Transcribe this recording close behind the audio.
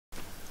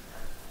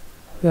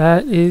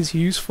That is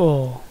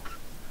useful.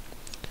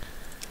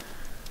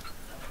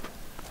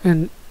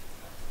 And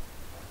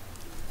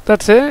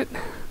that's it?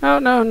 Oh,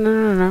 no, no,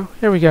 no, no.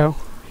 Here we go.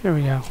 Here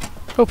we go.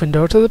 Open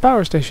door to the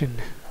power station.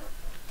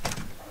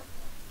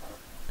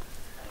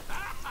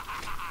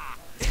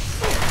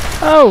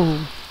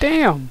 Oh,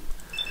 damn.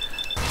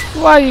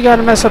 Why you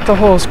gotta mess up the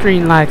whole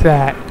screen like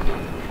that?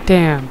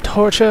 Damn,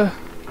 torture.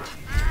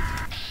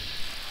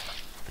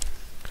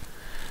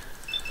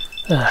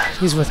 Ugh,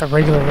 he's with a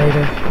regular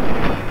raider.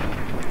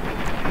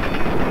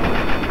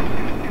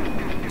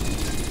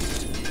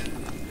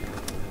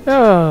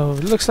 Oh,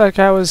 looks like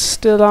I was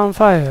still on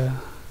fire.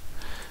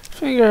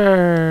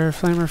 Finger,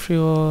 flamer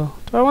fuel.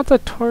 Do I want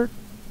the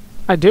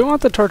I do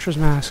want the torturer's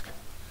mask.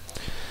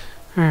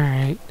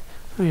 Alright,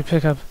 let me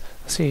pick up,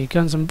 let's see,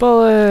 guns and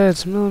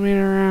bullets,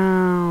 millimeter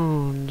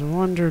rounds,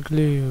 wonder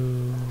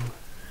glue.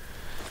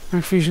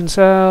 Arc fusion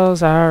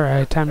cells,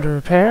 alright, time to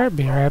repair,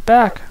 be right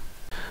back.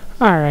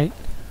 Alright.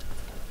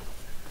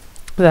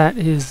 That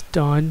is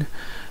done.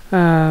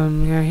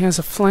 Yeah, he has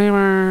a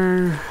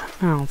flamer.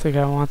 I don't think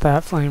I want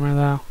that flamer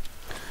though.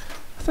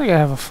 I think I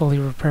have a fully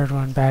repaired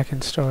one back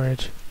in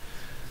storage.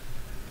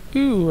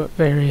 Ooh,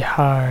 very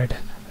hard.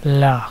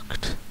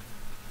 Locked.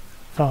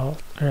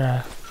 Vault.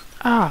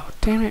 Oh,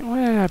 damn it.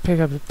 Why did I pick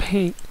up the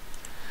paint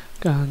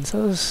guns?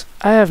 Those,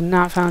 I have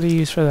not found a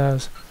use for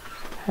those.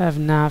 I have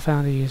not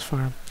found a use for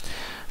them.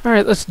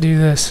 Alright, let's do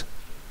this.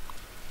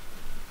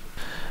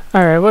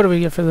 Alright, what do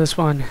we get for this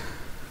one?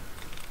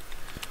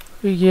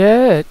 We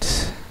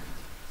get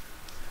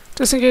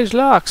disengage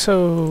lock,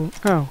 so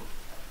oh.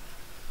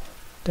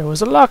 There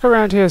was a lock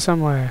around here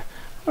somewhere.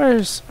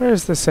 Where's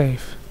the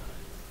safe?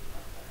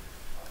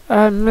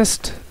 I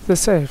missed the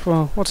safe.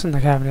 Well, what's in the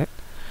cabinet?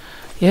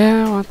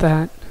 Yeah, I want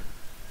that.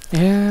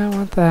 Yeah, I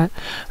want that.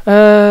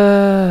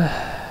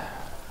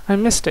 I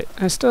missed it.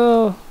 I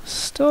still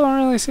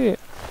don't really see it.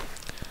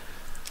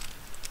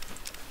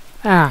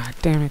 Ah,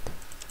 damn it.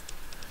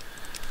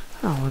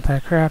 I don't want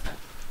that crap.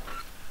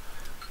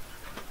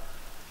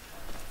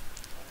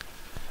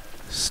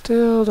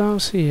 Still don't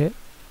see it.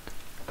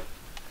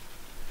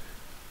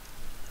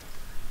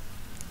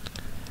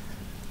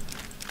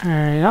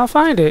 Alright, I'll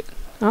find it.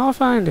 I'll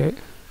find it.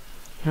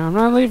 You know, I'm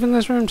not leaving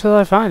this room till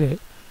I find it.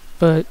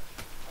 But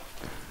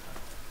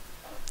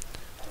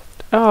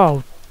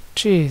oh,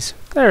 jeez.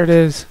 There it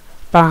is.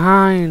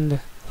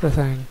 Behind the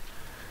thing.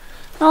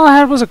 All I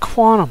had was a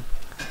quantum.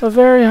 A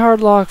very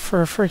hard lock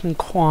for a freaking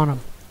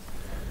quantum.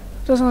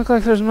 Doesn't look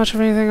like there's much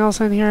of anything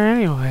else in here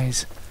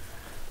anyways.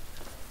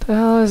 The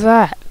hell is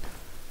that?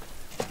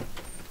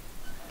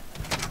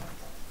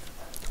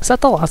 Is that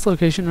the last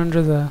location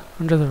under the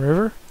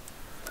river?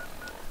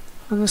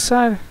 On this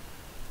side?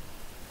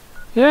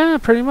 Yeah,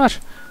 pretty much.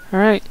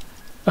 Alright.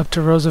 Up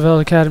to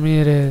Roosevelt Academy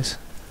it is.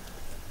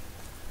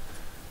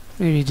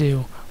 Maybe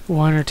do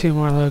 1 or 2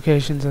 more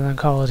locations and then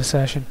call it a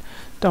session.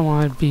 Don't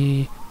want to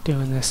be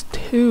doing this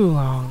too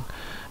long.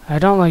 I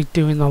don't like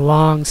doing the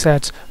long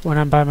sets when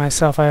I'm by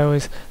myself. I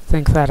always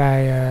think that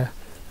I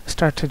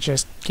start to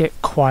just get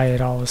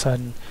quiet all of a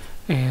sudden.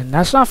 And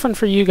that's not fun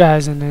for you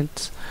guys, and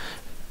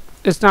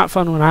it's not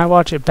fun when I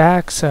watch it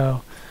back,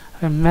 so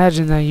I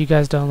imagine that you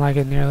guys don't like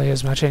it nearly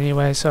as much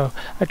anyway. So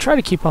I try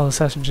to keep all the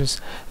sessions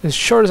just as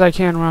short as I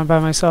can when I'm by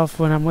myself.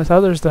 When I'm with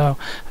others, though,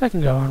 I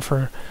can go on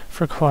for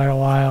quite a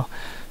while.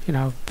 You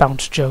know,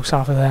 bounce jokes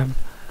off of them.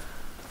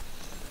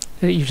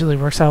 It usually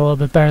works out a little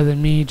bit better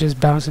than me just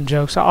bouncing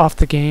jokes off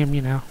the game,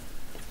 you know.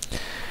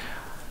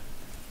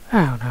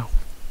 I don't know.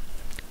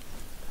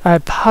 I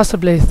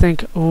possibly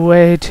think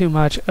way too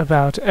much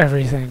about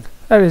everything.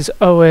 That is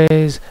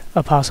always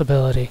a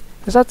possibility.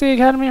 Is that the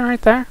academy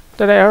right there?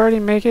 Did I already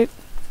make it?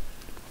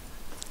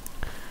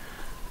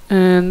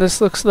 And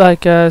this looks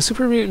like a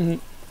Super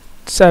Mutant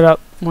setup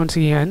once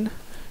again.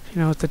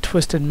 You know, with the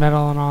twisted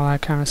metal and all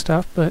that kind of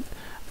stuff. But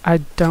I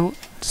don't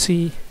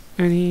see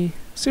any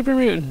Super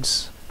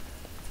Mutants.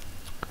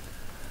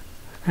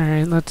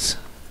 Alright, let's...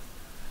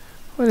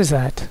 What is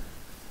that?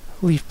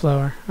 Leaf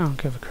blower. I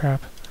don't give a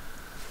crap.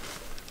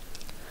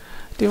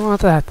 Do want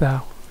that,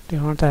 though.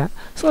 Do want that.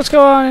 So let's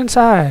go on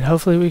inside.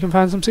 Hopefully we can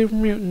find some Super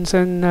Mutants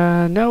and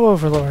no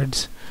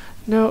Overlords.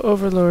 No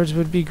Overlords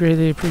would be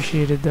greatly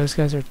appreciated. Those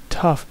guys are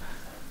tough.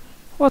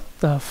 What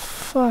the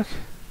fuck?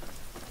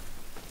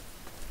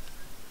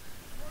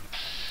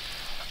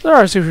 There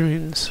are Super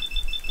Mutants.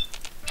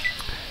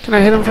 Can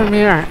I hit them from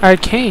here? I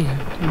can.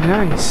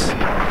 Nice.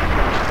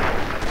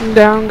 And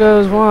down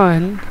goes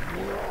one.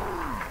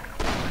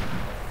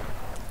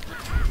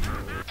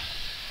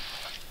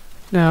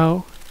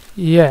 No.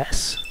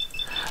 Yes.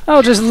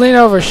 Oh, just lean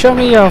over. Show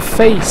me your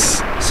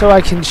face so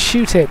I can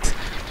shoot it.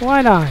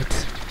 Why not?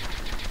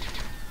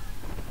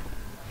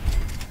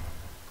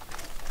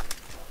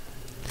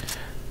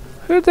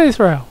 Who'd they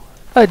throw?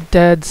 A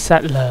dead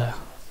settler.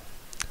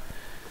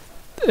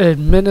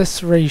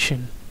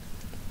 Administration.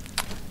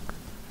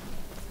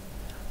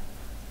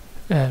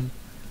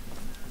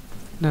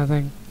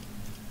 Nothing.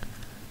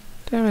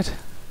 Damn it.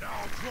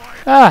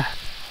 Ah!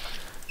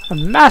 A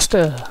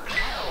master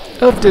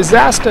of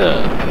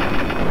disaster!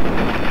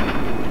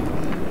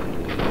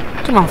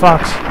 Come on,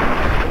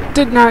 Fox.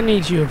 Did not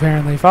need you,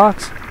 apparently,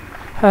 Fox.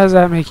 How does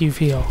that make you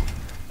feel?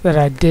 That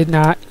I did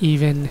not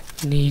even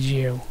need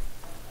you.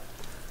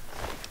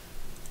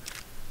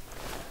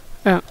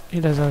 Oh, he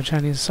does have a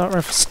Chinese assault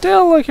rifle.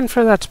 Still looking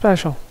for that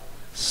special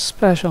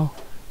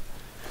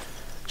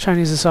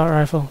Chinese assault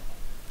rifle.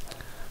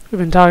 We've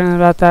been talking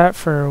about that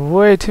for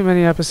way too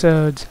many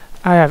episodes.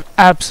 I have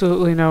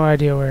absolutely no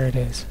idea where it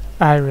is.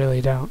 I really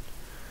don't.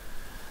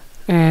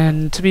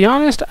 And to be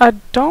honest, I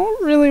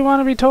don't really want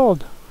to be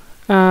told.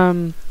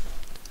 I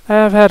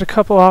have had a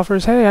couple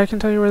offers. Hey, I can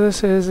tell you where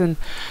this is, and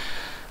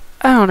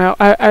I don't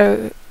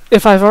know.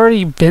 If I've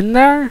already been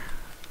there,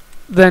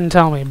 then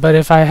tell me. But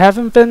if I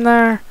haven't been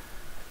there,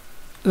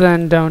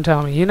 then don't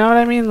tell me. You know what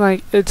I mean?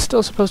 Like, it's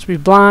still supposed to be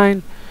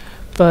blind,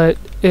 but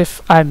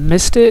if I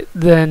missed it,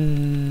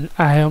 then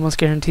I almost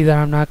guarantee that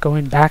I'm not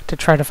going back to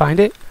try to find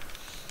it.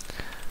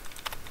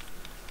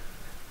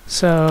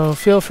 So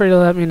feel free to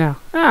let me know.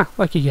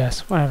 Lucky guess.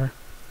 Whatever.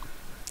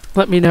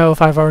 Let me know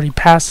if I've already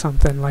passed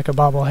something like a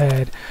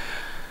bobblehead.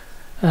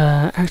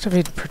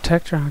 Activate the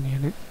Protectron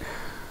unit.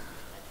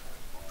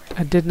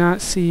 I did not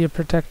see a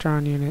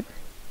Protectron unit.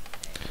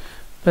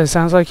 But it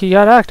sounds like he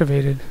got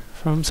activated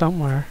from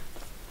somewhere.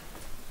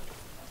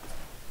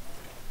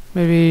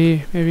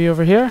 Maybe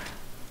over here?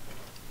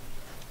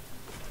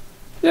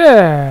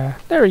 Yeah,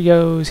 there he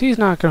goes. He's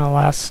not going to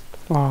last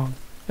long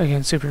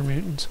against Super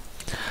Mutants.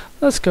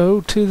 Let's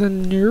go to the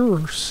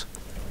nurse.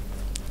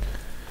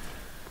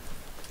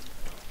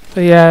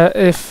 But yeah,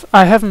 if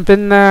I haven't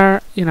been there,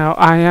 you know,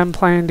 I am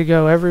planning to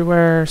go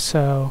everywhere,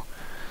 so,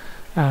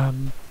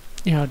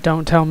 you know,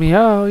 don't tell me,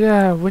 oh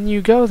yeah, when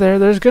you go there,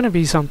 there's going to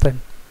be something.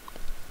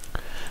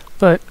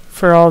 But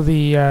for all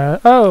the,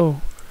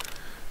 oh,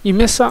 you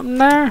missed something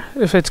there?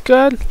 If it's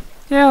good,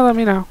 yeah, let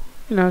me know.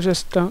 You know,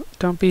 just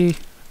don't be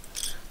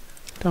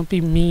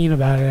mean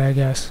about it, I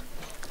guess.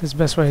 That's the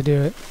best way to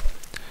do it.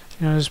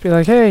 You know, just be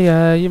like,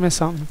 hey, you missed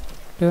something.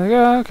 Be like,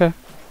 oh, okay.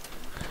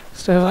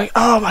 Instead of like,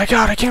 oh my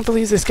god, I can't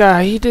believe this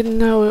guy. He didn't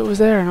know it was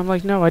there. And I'm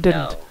like, no, I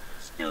didn't. No,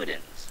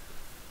 students.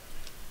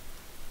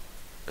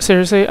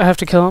 Seriously, I have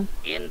to kill him?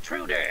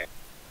 Intruder.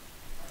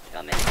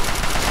 Come in.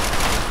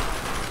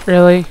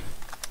 Really?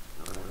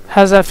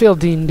 How's that feel,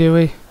 Dean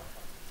Dewey?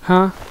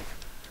 Huh?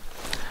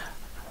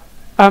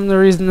 I'm the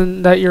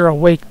reason that you're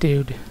awake,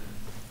 dude.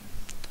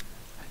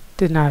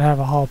 Did not have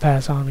a hall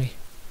pass on me.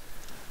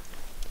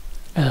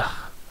 Ugh.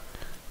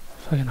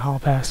 Fucking hall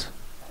pass.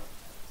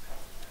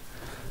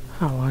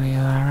 I don't want any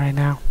of that right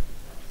now.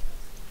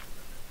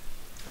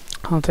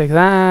 I'll take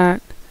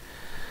that.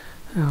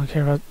 I don't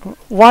care about...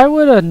 Why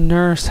would a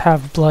nurse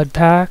have blood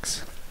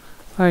packs?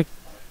 Like,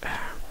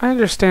 I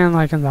understand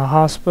like in the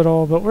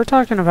hospital, but we're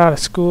talking about a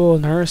school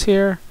nurse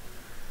here.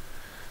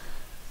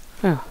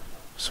 Yeah,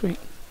 sweet.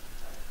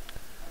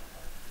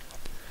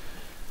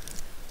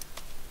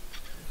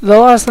 The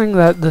last thing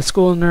that the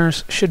school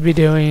nurse should be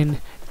doing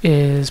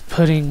is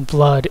putting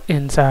blood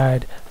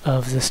inside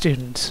of the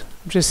students.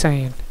 I'm just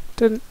saying.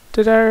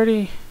 Did I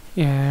already?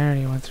 Yeah, I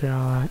already went through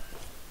all that.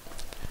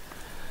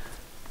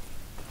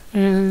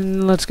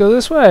 And let's go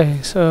this way.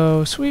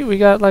 So, sweet, we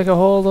got like a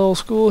whole little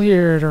school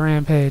here to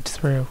rampage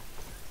through.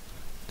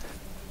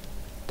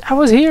 I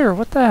was here,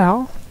 what the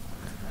hell?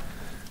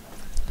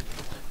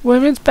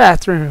 Women's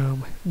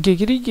bathroom.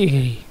 Giggity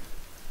giggity.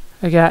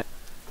 I got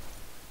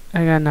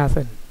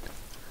nothing.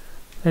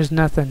 There's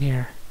nothing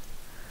here.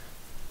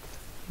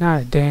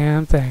 Not a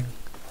damn thing.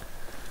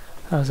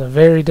 That was a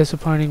very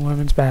disappointing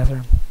women's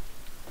bathroom.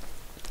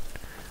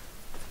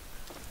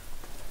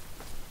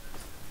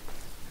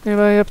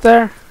 Anybody up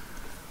there?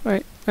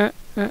 Wait.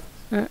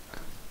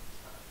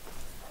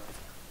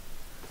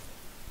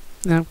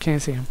 Nope,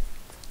 can't see him.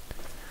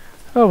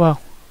 Oh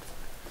well.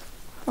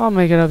 I'll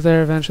make it up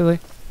there eventually.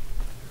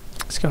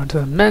 Let's go into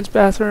the men's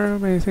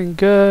bathroom. Anything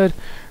good?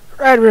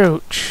 Red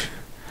Roach!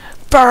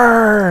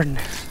 Burn!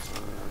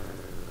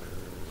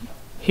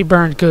 He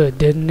burned good,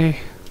 didn't he?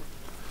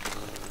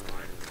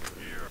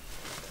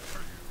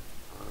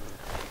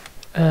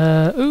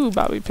 Ooh,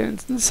 bobby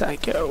pins and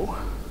psycho.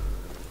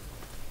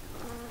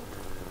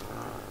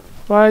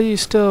 Why are you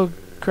still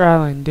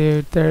growling,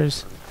 dude?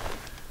 There's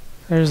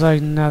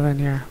like nothing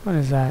here. What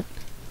is that?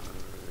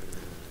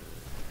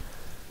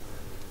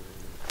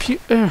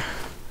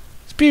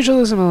 It's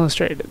Pugilism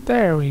Illustrated.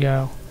 There we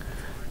go.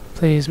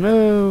 Please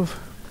move.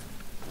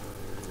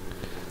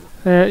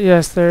 There,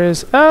 yes, there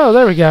is. Oh,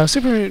 there we go.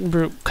 Super Mutant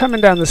Brute coming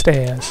down the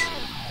stairs.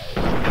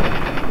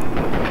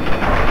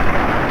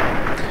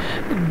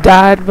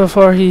 Died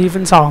before he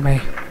even saw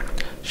me.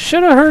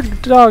 Should have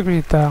heard dog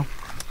meat, though.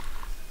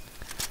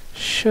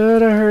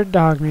 Should have heard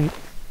dog meat.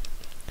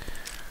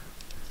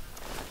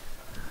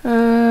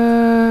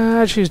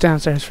 I choose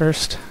downstairs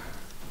first.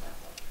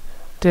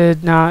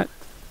 Did not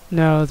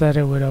know that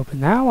it would open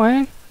that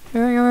way.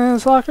 Anything in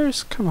those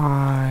lockers? Come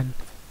on.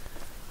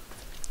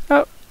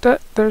 Oh,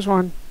 there's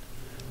one.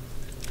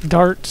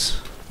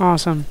 Darts.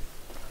 Awesome.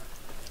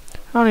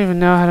 I don't even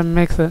know how to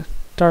make the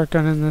dart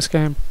gun in this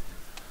game.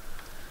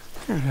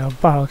 There we go.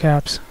 Bottle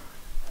caps.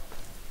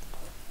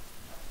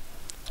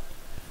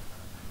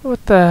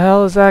 What the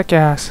hell is that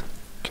gas?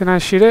 Can I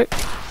shoot it?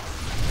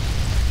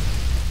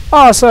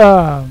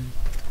 Awesome!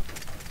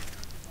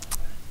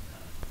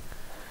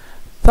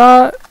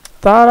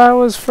 Thought I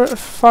was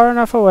far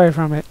enough away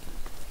from it.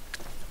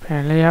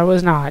 Apparently I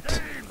was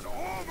not.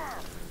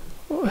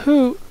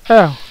 Who?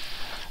 Oh.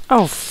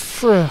 Oh,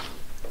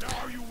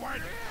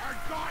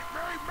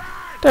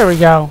 there we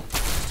go.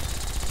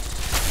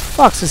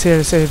 Fox is here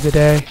to save the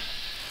day.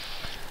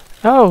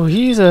 Oh,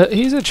 he's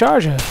a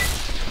charger.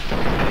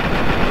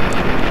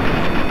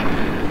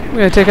 I'm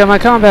gonna take out my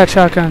combat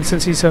shotgun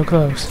since he's so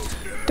close.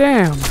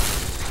 Damn.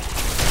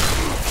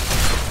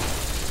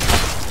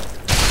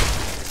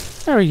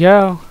 There we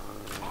go.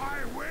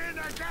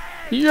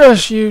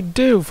 Yes, you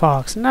do,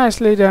 Fox.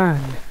 Nicely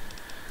done.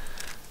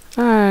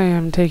 I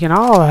am taking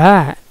all of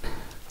that.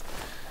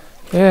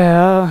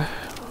 Yeah.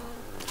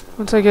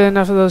 Once I get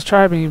enough of those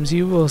tri-beams,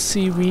 you will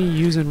see me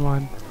using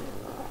one.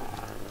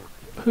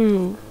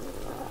 Who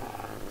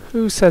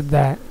said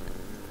that?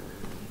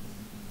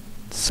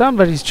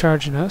 Somebody's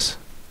charging us.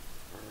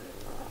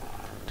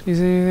 Do you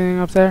see anything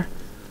up there?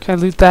 Can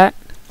I loot that?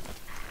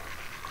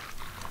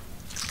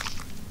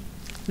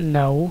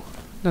 No.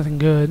 Nothing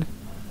good.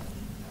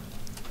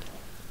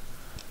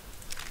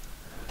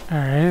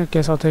 Alright, I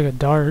guess I'll take a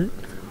dart.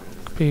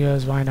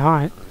 Because why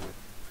not?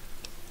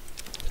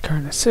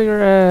 Carton of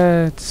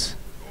cigarettes.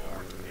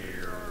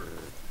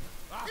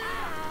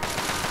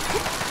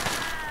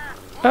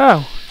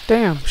 Oh,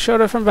 damn.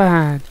 Showed up from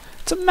behind.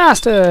 It's a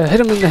master! Hit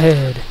him in the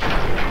head.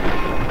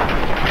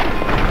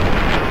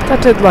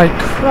 That did like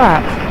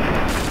crap.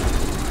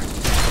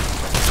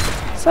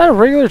 Is that a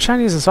regular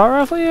Chinese assault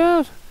rifle you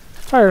have?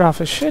 Fired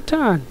off a shit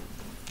ton.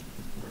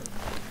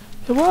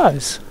 It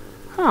was.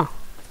 Huh.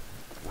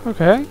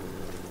 Okay.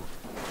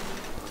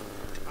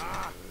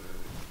 I'm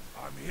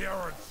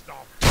hearing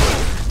stuff.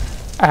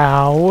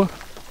 Ow.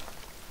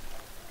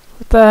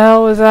 What the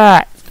hell was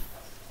that?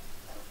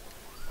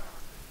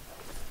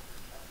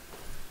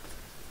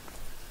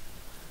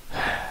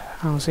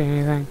 I don't see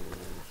anything.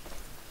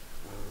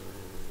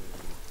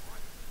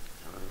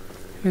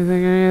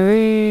 Anything, any of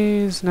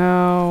these?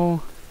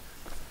 No.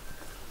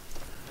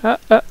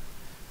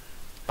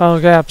 Bottle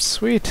caps,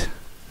 sweet.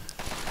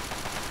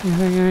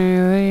 Anything, any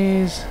of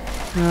these?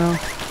 No.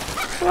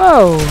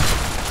 Whoa!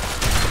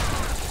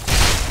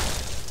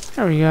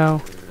 There we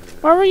go.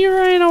 Why were you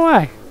running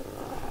away?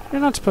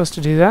 You're not supposed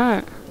to do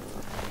that.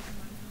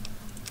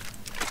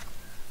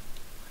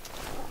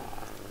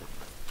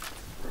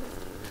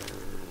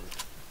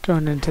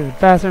 Going into the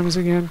bathrooms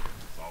again.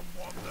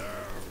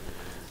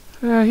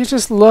 He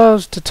just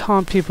loves to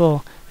taunt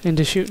people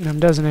into shooting them,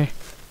 doesn't he?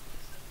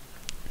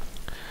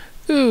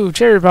 Ooh,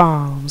 cherry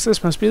bombs.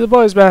 This must be the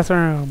boys'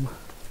 bathroom.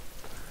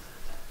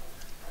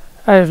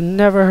 I have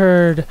never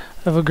heard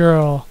of a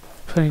girl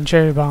putting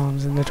cherry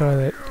bombs in the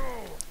toilet.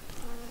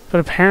 But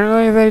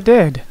apparently they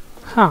did.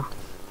 Huh.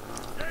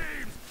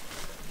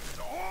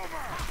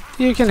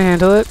 You can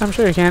handle it. I'm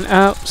sure you can.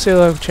 Oh, see,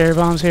 look, cherry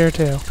bombs here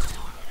too.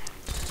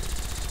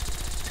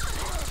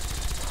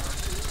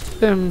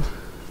 You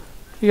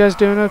guys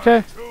doing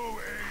okay?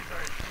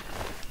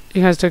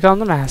 You guys took on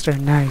the master.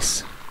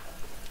 Nice.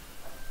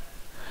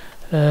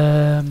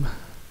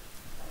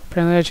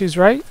 Apparently I choose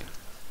right.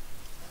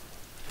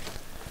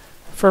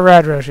 For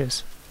rad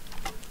roaches.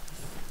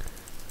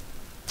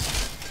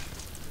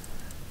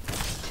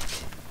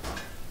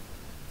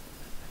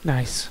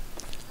 Nice.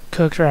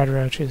 Cooked rad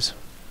roaches.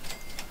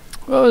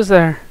 What was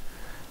there?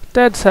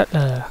 Dead set.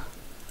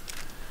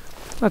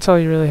 That's all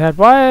you really had.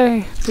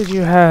 Why did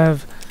you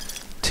have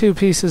 2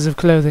 pieces of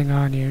clothing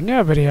on you?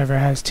 Nobody ever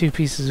has 2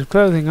 pieces of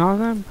clothing on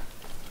them.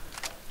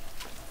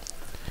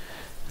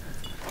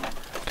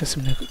 Got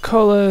some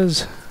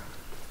Nuka-Colas.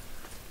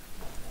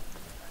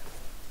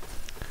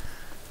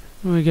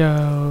 We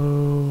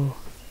go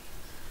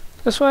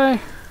this way.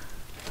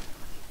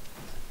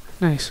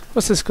 Nice.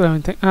 What's this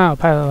glowing thing? Oh,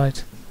 pilot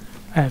lights.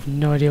 I have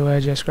no idea what I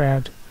just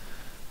grabbed.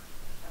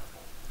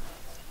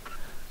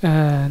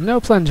 No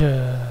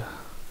plunger.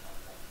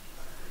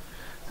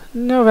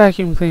 No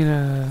vacuum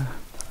cleaner.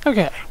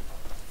 Okay.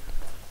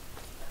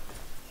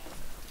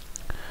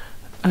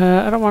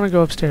 I don't want to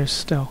go upstairs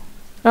still.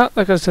 Oh,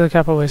 that goes to the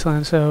Capital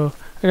Wasteland, so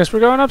I guess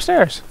we're going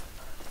upstairs.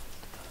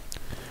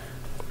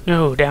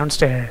 No,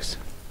 downstairs.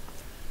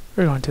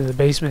 We're going to the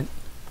basement.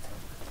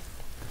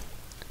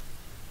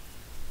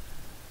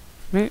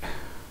 Then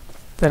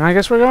I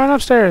guess we're going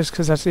upstairs,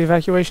 because that's the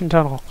evacuation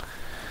tunnel.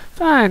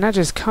 Fine, I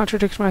just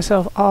contradict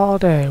myself all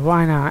day.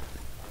 Why not?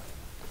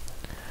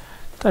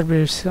 Thought there'd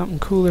be something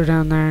cooler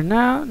down there.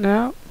 No,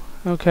 no.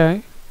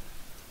 Okay.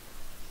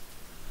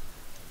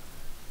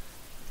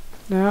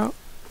 No.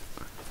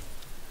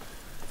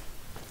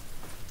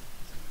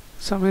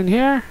 Something in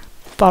here.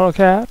 Bottle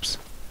caps.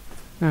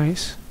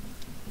 Nice.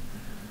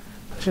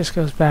 It just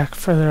goes back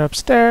further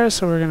upstairs,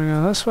 so we're gonna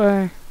go this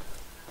way.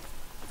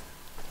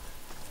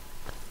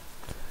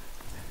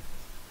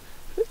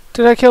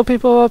 Did I kill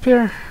people up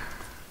here?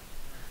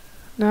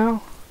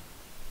 No?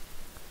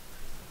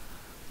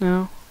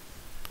 No?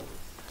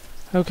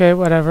 Okay,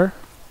 whatever.